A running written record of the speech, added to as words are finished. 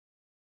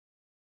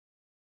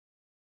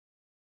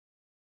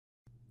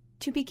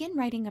To begin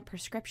writing a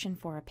prescription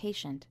for a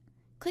patient,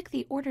 click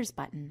the Orders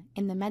button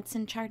in the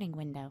Medicine Charting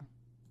window.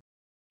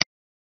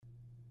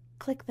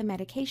 Click the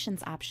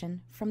Medications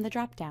option from the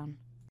drop-down.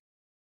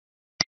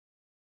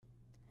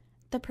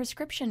 The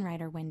Prescription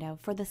Writer window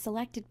for the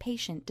selected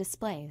patient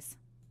displays.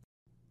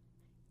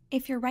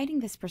 If you're writing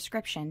this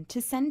prescription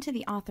to send to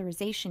the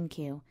authorization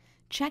queue,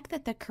 check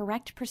that the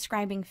correct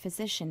prescribing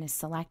physician is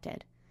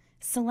selected.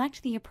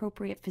 Select the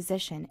appropriate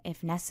physician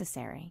if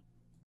necessary.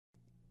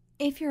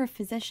 If you're a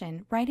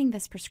physician writing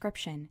this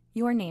prescription,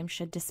 your name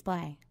should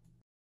display.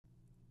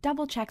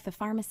 Double-check the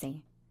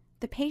pharmacy.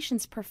 The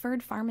patient's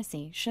preferred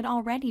pharmacy should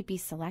already be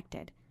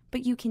selected,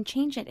 but you can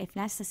change it if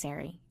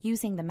necessary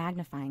using the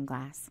magnifying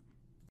glass.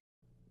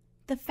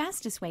 The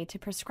fastest way to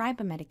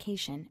prescribe a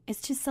medication is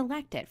to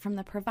select it from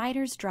the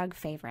provider's drug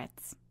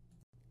favorites.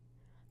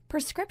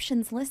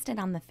 Prescriptions listed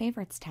on the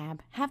Favorites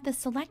tab have the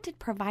selected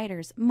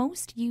provider's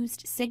most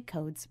used SIG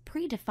codes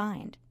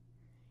predefined.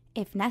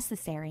 If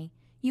necessary,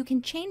 you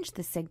can change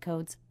the SIG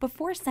codes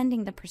before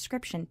sending the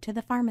prescription to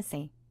the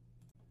pharmacy.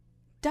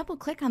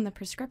 Double-click on the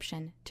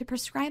prescription to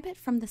prescribe it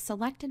from the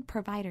selected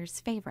provider's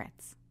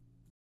favorites.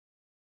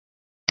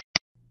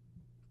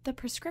 The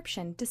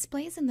prescription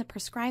displays in the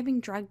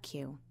prescribing drug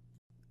queue.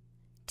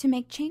 To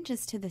make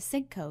changes to the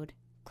SIG code,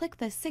 click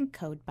the SIG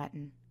code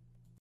button.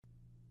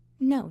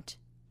 Note: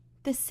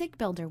 the SIG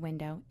Builder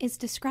window is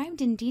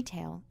described in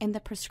detail in the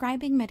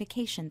Prescribing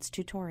Medications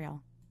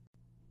tutorial.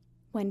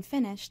 When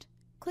finished,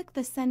 click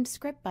the Send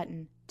Script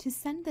button to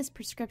send this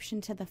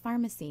prescription to the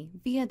pharmacy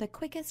via the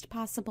quickest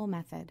possible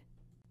method.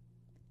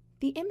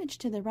 The image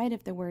to the right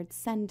of the words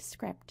Send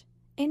Script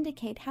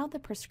indicate how the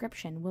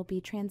prescription will be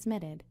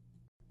transmitted.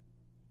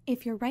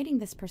 If you're writing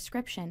this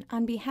prescription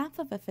on behalf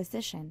of a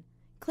physician,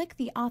 click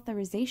the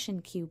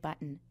Authorization Queue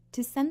button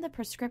to send the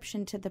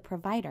prescription to the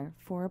provider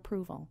for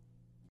approval.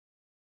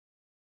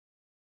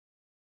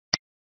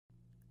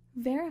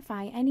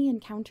 Verify any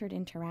encountered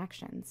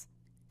interactions.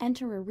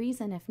 Enter a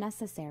reason if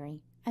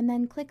necessary, and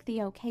then click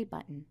the OK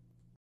button.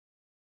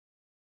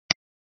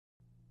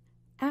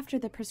 After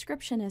the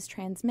prescription is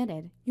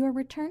transmitted, you're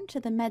returned to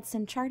the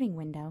Medicine Charting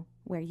window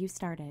where you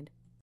started.